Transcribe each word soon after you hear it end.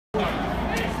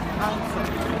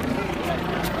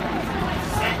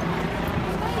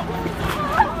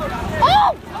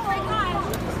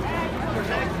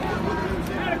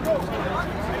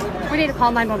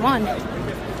call 911.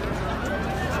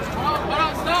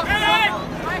 Stop! Hey!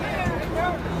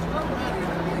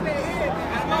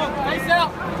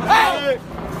 Hey!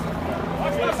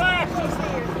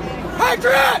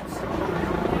 Patriots!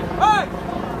 Hey!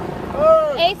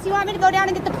 Ace, you want me to go down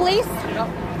and get the police? No.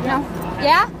 No?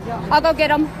 Yeah? I'll go get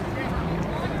them.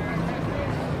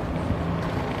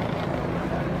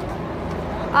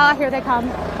 Ah, here they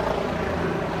come.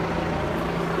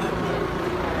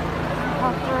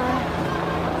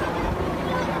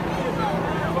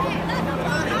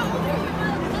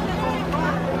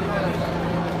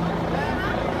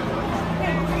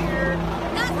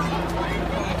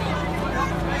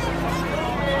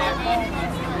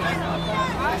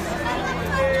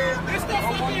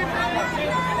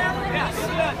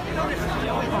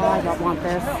 Oh, I don't want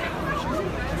this.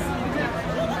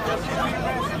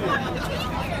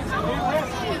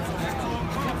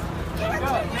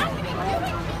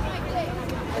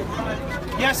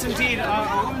 Yes, indeed.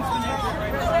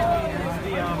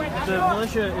 The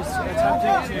militia is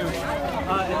attempting to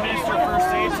administer first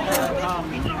aid to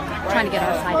Trying to get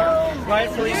our side out.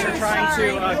 riot police are trying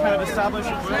to kind of establish a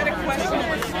It's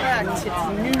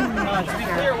new. to be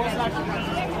clear, what's not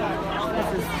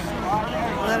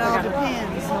That all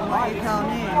depends on what you call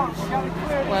news.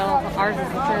 Well, ours is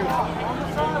the truth.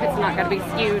 It's not going to be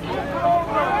skewed.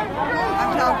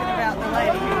 I'm talking about the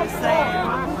lady who was saying,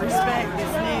 respect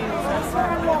this news. That's her.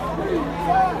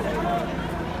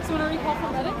 So when are you called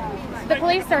for medic? The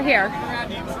police are here.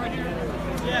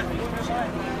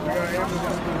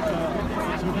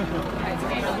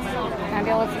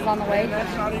 Ambulance is on the way.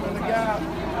 That's not even the guy.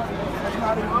 That's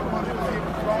not even the one that was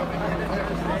even brought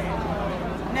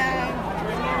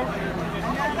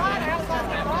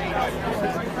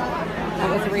That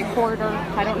was a reporter.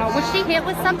 I don't know. Was she hit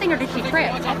with something or did she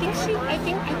trip? I think she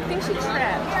tripped. She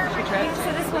tripped.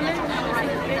 So this woman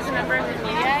is a member of the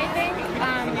media, I think.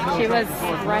 She was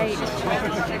right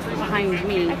behind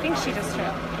me. I think she just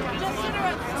tripped.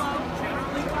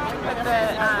 But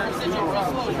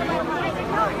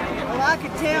Well, I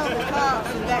could tell the cops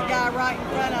that that guy right in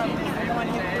front of me is the one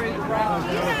who threw the rock.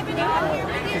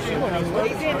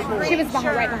 She was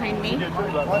right behind me.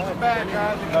 What's the bad,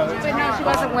 guys? But no, she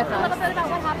wasn't with a little us. bit about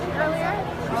what happened earlier.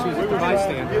 She was a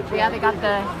bystander. Yeah, they got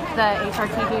the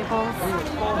HRT vehicles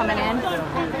coming in.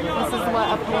 This is what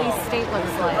a police state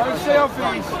looks like.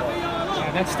 Selfies.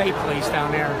 Yeah, that's state police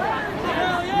down there.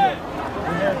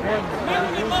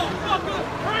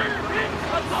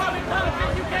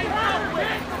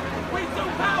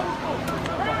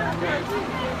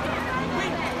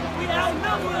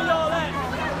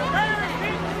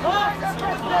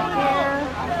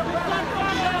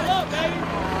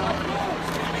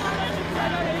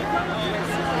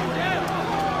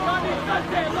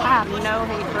 I have no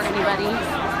hate for anybody.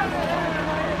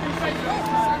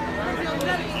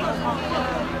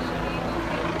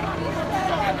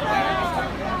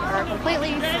 We're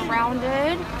completely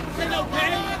surrounded.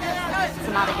 It's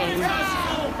not a game.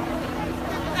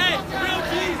 Hey, real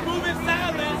G's move in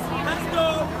silence. Let's go.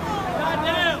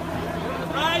 Goddamn.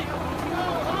 Right?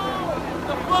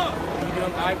 The fuck? You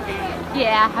doing IP?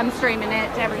 Yeah, I'm streaming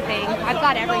it to everything. I've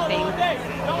got everything.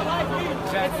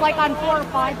 It's like on 4 or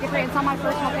 5 different. It's on my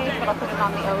personal page, but I'll put it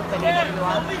on the Oath and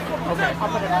AWR. Okay. I'll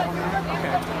put it all on there.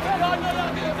 Okay.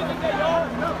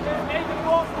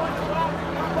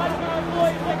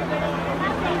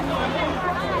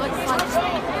 Looks like.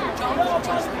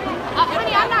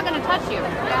 Honey, I'm not gonna touch you.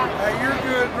 Hey, you're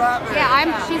good right there.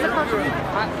 Yeah, she's a person.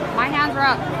 My hands are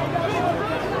up.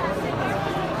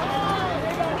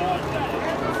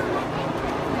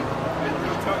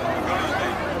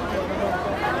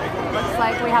 Looks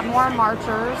like we have more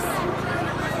marchers.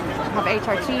 We have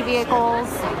HRT vehicles.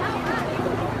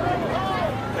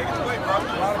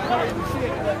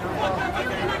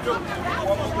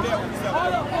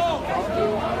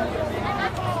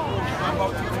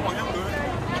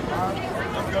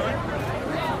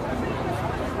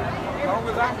 As long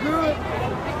as I'm good,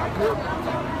 I'm good.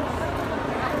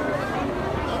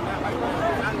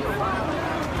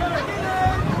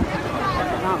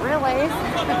 Not really. This is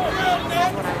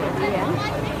what I could be in.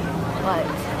 But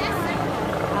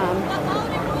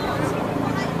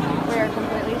we are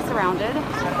completely surrounded.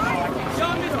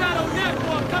 Y'all missed out on that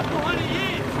for a couple hundred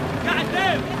years.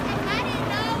 Goddamn.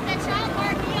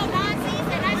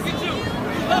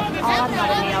 Oh, I'm not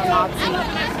a neo-Nazi.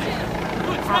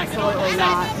 Absolutely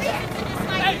not.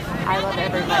 I love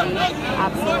everybody.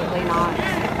 Absolutely not.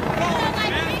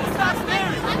 Stop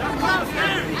staring. Stop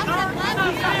staring. Stop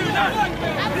staring.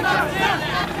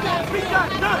 We got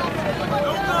none.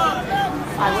 No gun.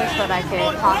 I wish that I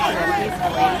could talk to them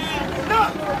peacefully. No,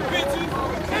 bitches.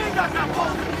 Ain't got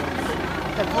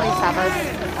The police have us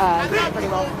pretty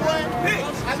well.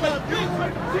 I love you.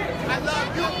 I love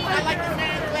you. I like the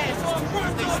man glasses.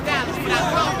 They stylish, but I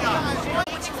love y'all.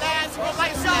 Each class for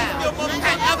lifestyle.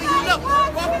 However you look.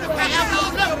 However you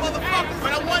look, motherfucker.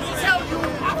 But I want to tell you,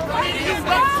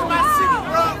 welcome to my city,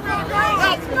 bro.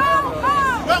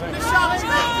 Welcome to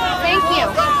Charlottesville. Thank you.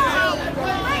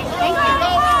 Thank you.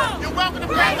 You're welcome to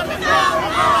back up in the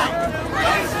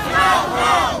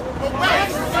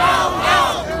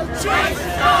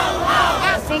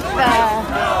I think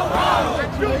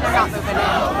they're not moving in.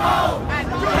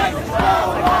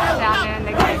 They're coming down in,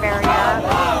 they got a barrier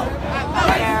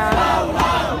there.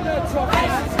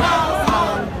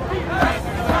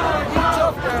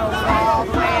 All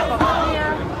the way up over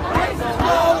here.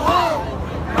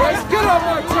 Guys, get off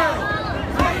my town!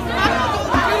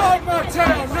 Get off my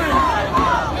town now!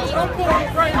 Don't put on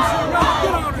frames here now.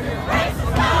 Get out of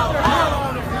here!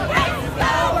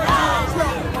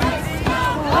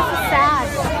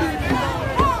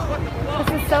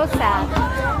 This is so sad.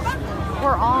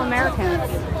 We're all Americans.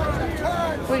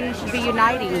 We should be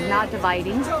uniting, not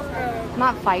dividing,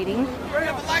 not fighting.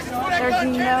 There's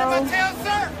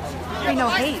no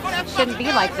hate. It shouldn't be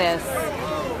like this.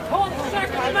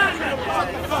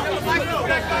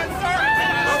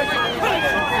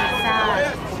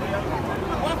 Sad.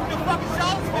 Welcome to fucking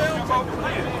Charlottesville.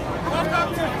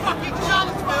 Welcome to fucking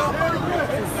Charlottesville.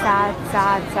 This is sad,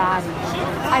 sad, sad.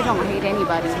 I don't hate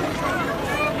anybody.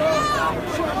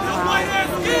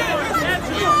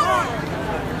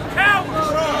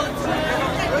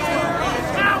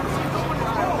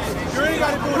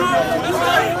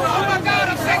 Oh my God,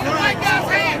 I'm shaking the white guy's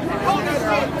hand. Hold this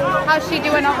shit. How's she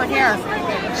doing over here?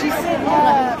 She's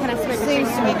Can I switch? seems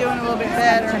to be doing a little bit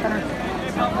better.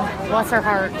 Bless her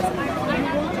heart.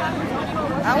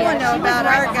 I want to know about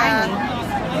our guy.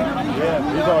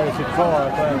 Yeah, he's already in the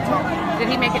car, I think. Did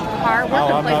he make it to the car? We're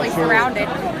Oh, I'm not completely sure. surrounded.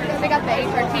 They got the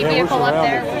HRT Yeah, we're vehicle up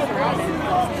there. surrounded. We're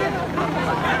surrounded.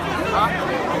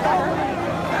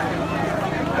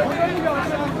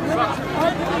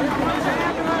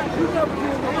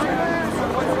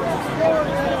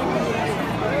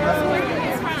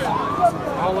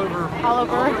 All over. All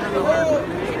over.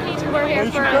 We're here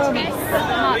for peace,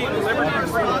 not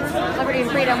liberty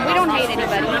and freedom. We don't hate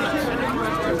anybody.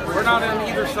 We're not on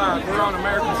either side. We're on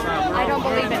America's side. I don't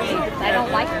believe in hate. I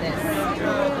don't like this.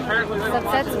 Apparently, This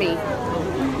upsets me.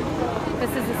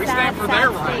 This is a we sad, stand for their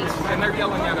sad rights, state. and they're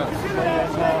yelling at us.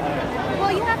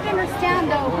 Well, you have to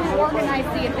understand, though, who organized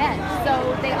the event. So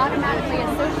they automatically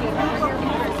associate them with your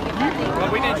because the event. But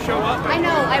we didn't show up. I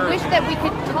know. I wish that we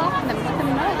could talk to them, let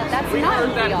them know that that's We not heard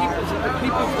who that we are.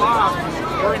 people's lives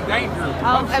were in danger.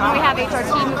 Oh, and we have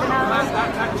HRT moving That out. hurts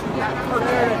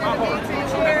my heart.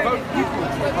 That both people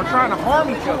are trying to harm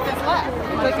each other.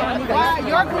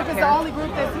 Your group is the only group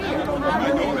that's here.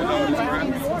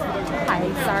 Hi,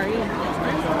 sorry.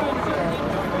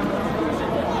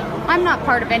 I'm not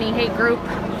part of any hate group.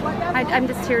 I'm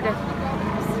just here to.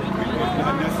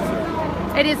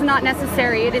 It is not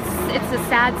necessary. It's a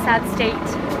sad, sad state.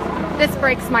 This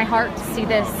breaks my heart to see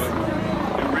this.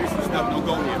 Racist stuff, don't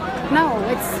go here. No,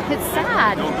 it's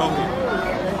sad. Don't go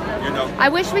here. You know. I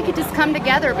wish we could just come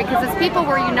together because as people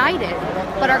we're united,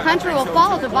 but our country will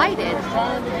fall divided.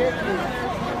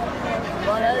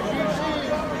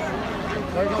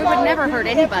 We would never hurt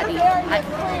anybody.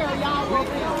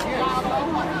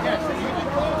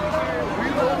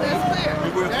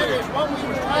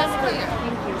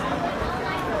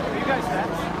 You guys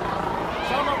have?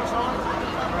 Some of us on.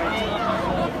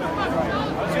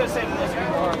 I was going to say to those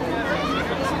people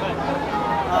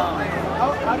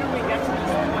how did we get to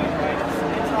this point, right?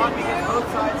 It's odd because both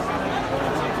sides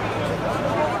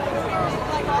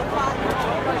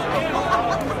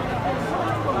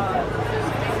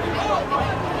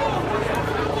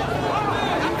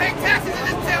I pay taxes in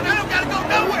this town. I don't gotta go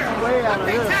nowhere. I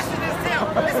pay taxes in this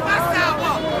town. This is my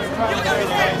sidewalk. You don't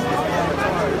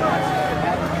understand.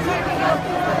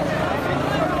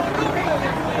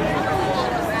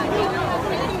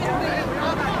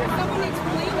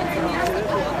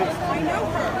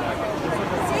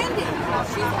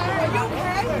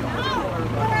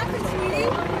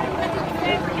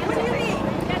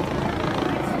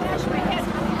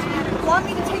 Want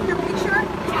me to take your picture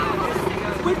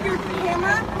with your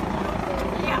camera?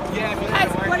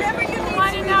 Whatever you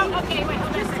need to know. Okay, wait,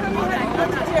 hold on. Just tell me what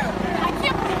to do. I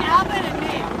can't believe Alvin and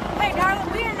me. Hey,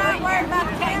 darling, we are not worried about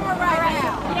the camera right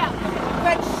now. Yeah.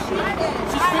 But she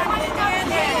is. I understand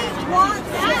that.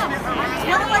 Wants it.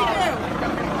 What do I do?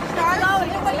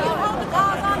 Darling, will you hold the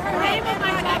calls on her? Name of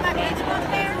my documentary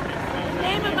there.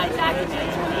 Name of my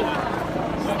documentary.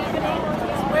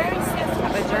 Where is this?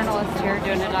 The journalist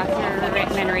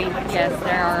Yes,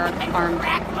 there are armed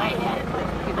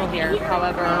people here.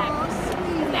 However,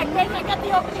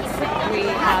 we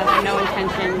have no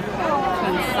intention to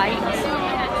incite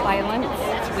violence.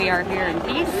 We are here in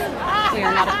peace. We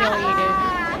are not affiliated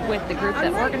with the group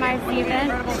that organized the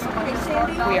event.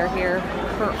 We are here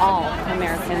for all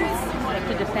Americans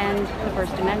to defend the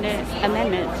First Amendment,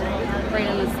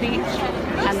 freedom of speech,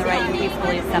 and the right to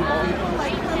peacefully assemble.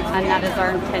 And that is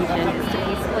our intention, is to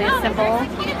peacefully assemble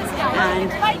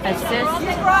and assist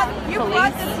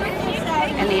police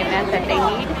in the event that they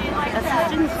need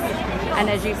assistance. And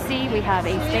as you see, we have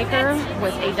a staker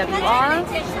with AWR.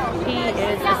 He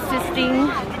is assisting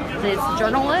this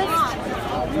journalist.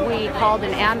 We called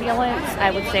an ambulance,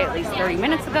 I would say at least 30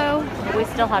 minutes ago. We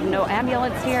still have no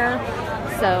ambulance here.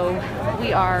 So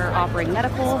we are offering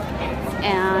medical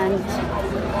and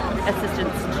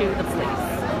assistance to the police.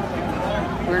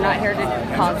 We're not here to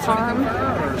cause harm,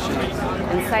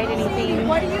 incite anything.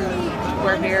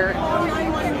 We're here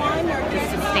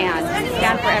just to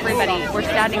stand for everybody. We're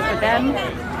standing for them,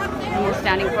 and we're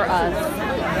standing for us.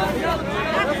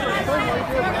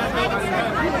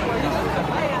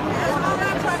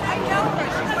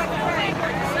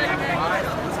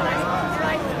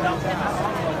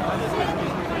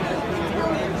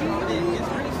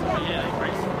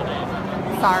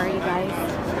 Sorry, guys.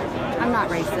 I'm not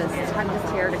racist. I'm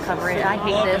just here to cover it. I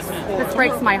hate this. This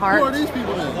breaks my heart. Who are these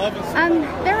people then?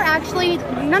 They're actually,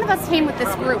 none of us came with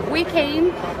this group. We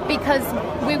came because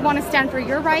we want to stand for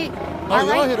your right. Oh,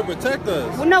 y'all here to protect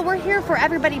us. Well, no, we're here for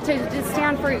everybody to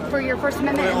stand for your First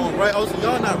Amendment. Right. Oh, so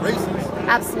y'all not racist.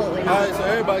 Absolutely not. All right, so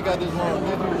everybody got this wrong.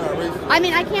 These people not racist. I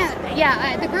mean, I can't,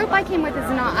 yeah, the group I came with is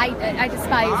not, I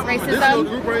despise racism. This your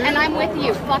group right here? And I'm with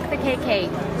you. Fuck the KK.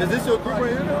 Is this your group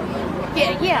right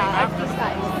here? Yeah, I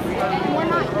despise. And we're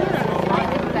not here to fight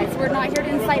with you guys. We're not here to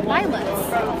incite violence.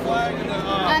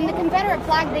 The Confederate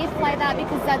flag, they fly that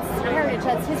because that's heritage,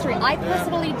 that's history. I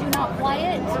personally do not fly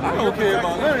it. I don't care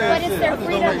about none of that But it's shit. their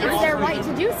freedom, it's their right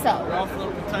to do so.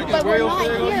 But we're not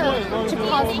here to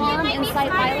cause harm,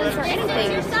 incite violence, or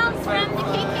anything. Yourselves from the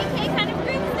KKK kind of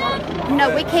group then? No,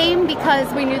 we came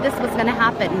because we knew this was going to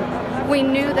happen. We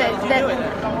knew that,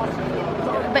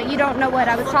 but you don't know what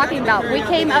I was talking about. We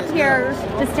came up here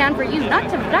to stand for you, not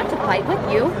to fight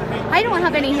with you. I don't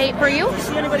have any hate for you. Is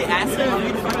anybody asking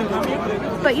you to fucking come here?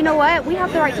 But you know what? We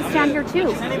have the right to stand here too.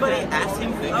 Is anybody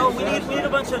asking? Oh, we need a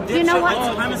bunch of You know what?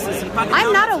 white supremacists. and fucking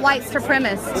I'm not a houses. white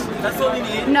supremacist. That's what we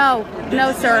need. No, Did you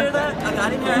hear sir. that? Like, I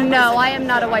didn't hear it. No, I am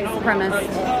not a white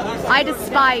supremacist. I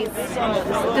despise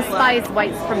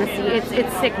white supremacy.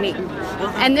 It's sickening.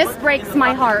 And this breaks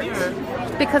my heart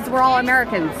because we're all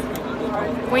Americans.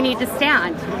 We need to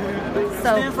stand.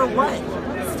 So Stand for what?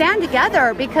 stand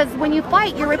together because when you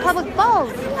fight, your republic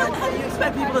falls. How do you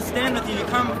expect people to stand with you? You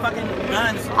come with fucking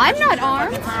guns. I'm not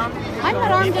armed. I'm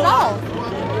not armed at all.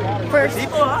 First,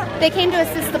 People are. they came to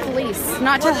assist the police,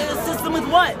 not What, to. assist them with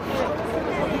what?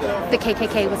 The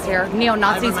KKK was here.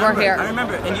 Neo-Nazis were I here.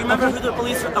 remember. And you remember who the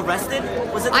police arrested?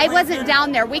 Was it the I Klansmen? wasn't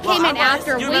down there. We came in I was.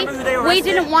 after. Do you remember who they We arrested?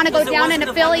 didn't want to go Was it- down wasn't and the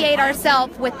fucking affiliate Klansmen?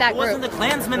 ourselves with that It wasn't group. the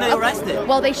Klansmen they arrested.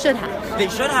 Well, they should have. They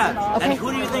should have. Okay. And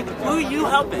who do you think? Who are you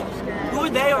helping? Who are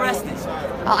they arresting?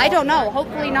 I don't know.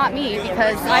 Hopefully not me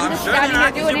because I'm just sure standing they're here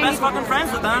not, 'cause doing you're best anything. fucking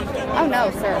friends with them. Oh no,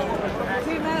 sir.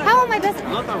 How am I best?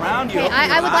 Look around you. Okay, open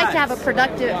your I would like to eyes. have a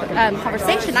productive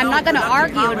conversation. I'm not going to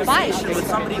Productive argue and fight. conversation with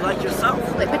somebody like yourself.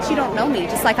 But you don't know me,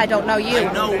 just like I don't know you.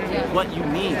 I know what you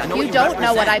mean. I know You what don't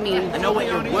know what I represent. mean. I know what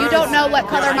your words. You don't know what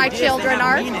color your my ideas, children they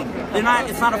have are? meaning. They're not.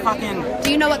 It's not a fucking.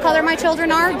 Do you know what color my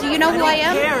children are? Do you know who I don't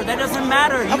am? care. That doesn't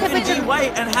matter. You Okay, can but be you-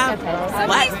 white and have Okay.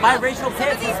 black biracial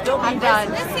kids and still be I'm done.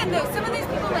 Listen, though, some of these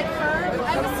people like her,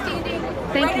 I was standing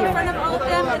Thank right you. in front of all of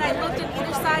them, and I looked on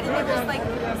either side, and there was like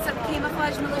some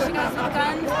camouflage militia guys with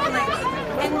guns,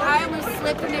 and I almost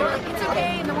slipped, and they were like, "It's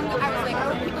okay," and the one I was like,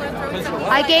 "Oh, people are throwing something."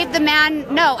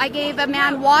 I gave a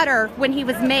man water when he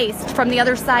was maced from the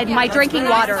other side, my drinking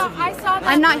water. I saw them,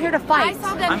 I'm not here to fight. I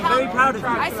saw them I'm help- very proud of you.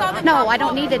 I saw them No, help I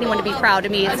don't need anyone to be proud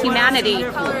of me. It's humanity.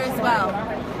 color as well.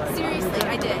 Seriously,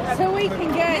 I did. So we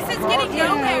can get. This is getting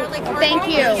nowhere. Like, we're Thank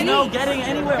going you. to There's get- no getting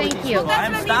anywhere. Thank with you. this. Well,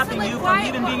 I'm that's what I mean, stopping so, you like, from why-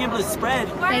 even being able to spread.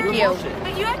 Thank are we- you.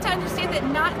 But you have to understand that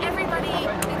not everybody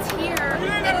that's here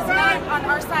that is not on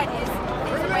our side is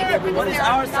white because What is they're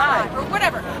our not, side? or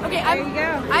whatever. Okay,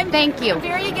 I'm Thank you.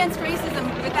 very against racism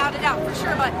without a doubt for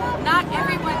sure, but not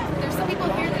everyone. There's some people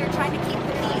here that are trying to keep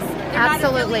the peace. They're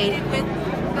Absolutely. Not affiliated with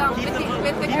the And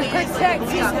Klansmen protect and people's stuff. I'm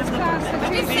just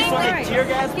constitutional saying, like, rights. Tear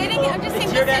gas getting. people, I'm just they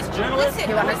saying. tear gas Listen, journalists. listen.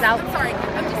 You want us out? I'm sorry.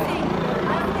 I'm just saying.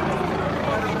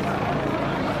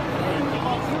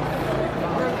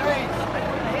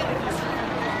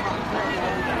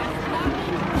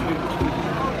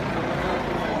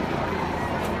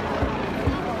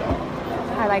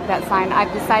 like that sign.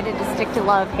 I've decided to stick to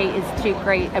love. Hate is too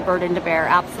great a burden to bear.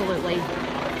 Absolutely.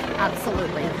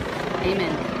 Absolutely.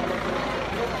 Amen.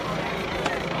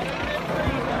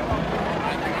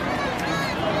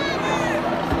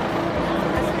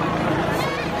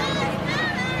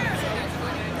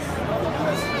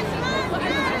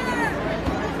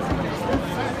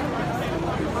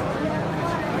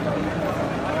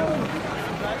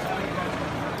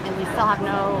 Still have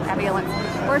no ambulance.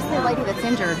 Where's the lady that's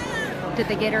injured? Did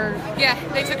they get her? Yeah,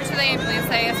 they took her to the ambulance.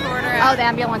 They escorted her out. Oh, the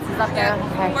ambulance is up there.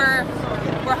 Okay.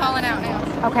 We're hauling out now.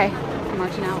 Okay,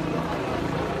 marching out.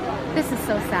 This is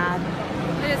so sad.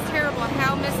 It is terrible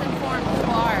how misinformed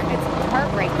people are. It's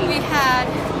heartbreaking. We had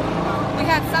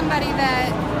somebody that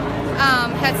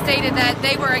had stated that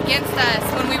they were against us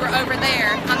when we were over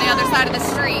there on the other side of the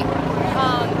street.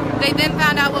 They then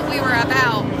found out what we were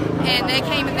about. And they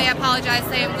came and they apologized,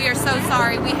 saying, "We are so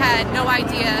sorry. We had no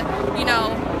idea. You know,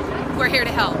 we're here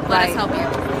to help. Let us help you."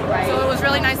 Right. So it was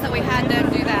really nice that we had them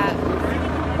do that.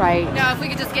 Right. You know, if we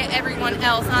could just get everyone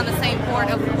else on the same board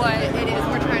of what it is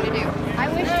we're trying to do. I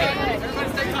wish they could.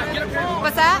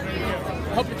 What's that?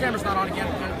 Hope your camera's not on again.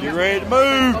 You ready to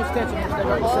move?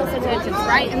 Close attention,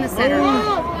 right in the center.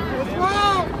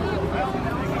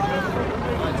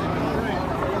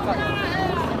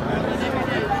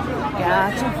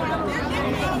 Gotcha.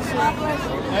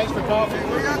 Thanks for coffee.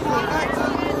 We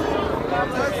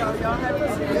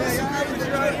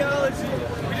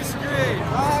disagree.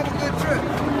 Y'all have a good trip.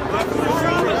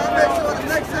 Y'all make sure the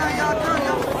next time y'all come,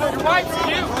 y'all Your wife's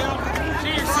cute. She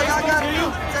your sister too.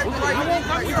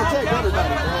 We can take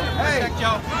everybody. Hey, at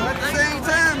the same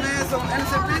time, man, some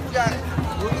innocent people got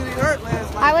really hurt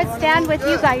last night. I would stand with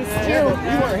you guys too.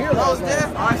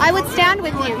 I would stand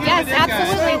with you. Yes,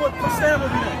 absolutely.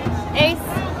 Ace,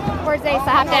 where's Ace? I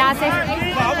have to ask Ace.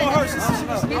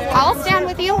 I'll stand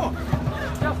with you.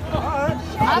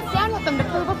 I'll stand with them to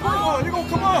prove a point. Oh, you gonna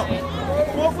come on?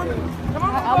 Walk with me? Come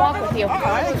on. I'll walk with you.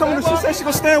 I ain't coming. She said she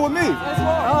gonna stand with me. All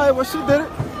right, well she did it.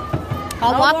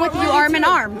 I'll walk with you arm in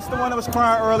arm. This is the one that was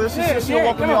crying earlier. She said she'll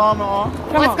walk with me arm in arm.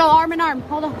 Let's go arm in arm.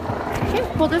 Hold on. Okay,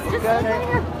 well, this just right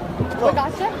here. We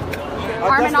gotcha.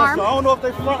 Arm in arm. I don't know if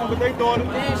they fronting, but they doing it.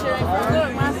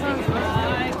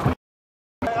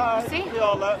 See?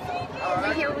 All that.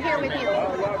 We're here with you.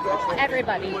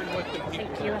 Everybody.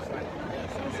 Thank you.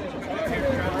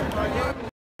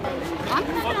 I'm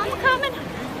coming.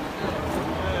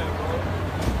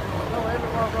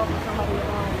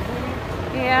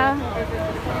 Yeah.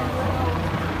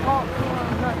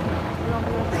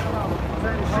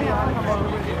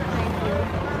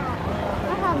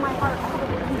 I have my heart.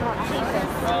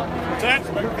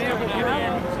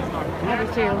 I do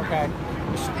too. Okay.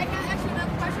 I can ask you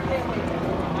another question.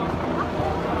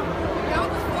 That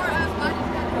was for us, but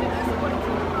that's what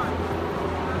it's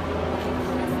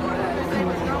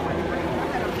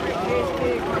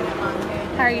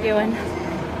How are you doing?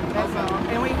 That's all.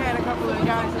 And we had a couple of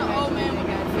guys that got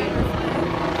fit.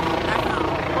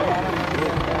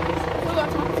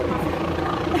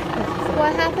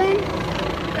 What happened?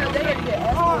 They had to get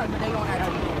escorted, but they gonna have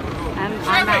to.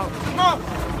 I'm out. Come on.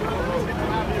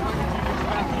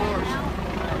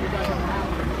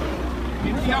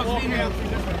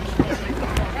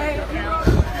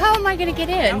 How am I going to get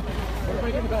in? All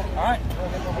right.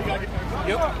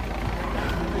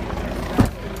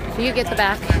 So you get the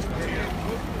back.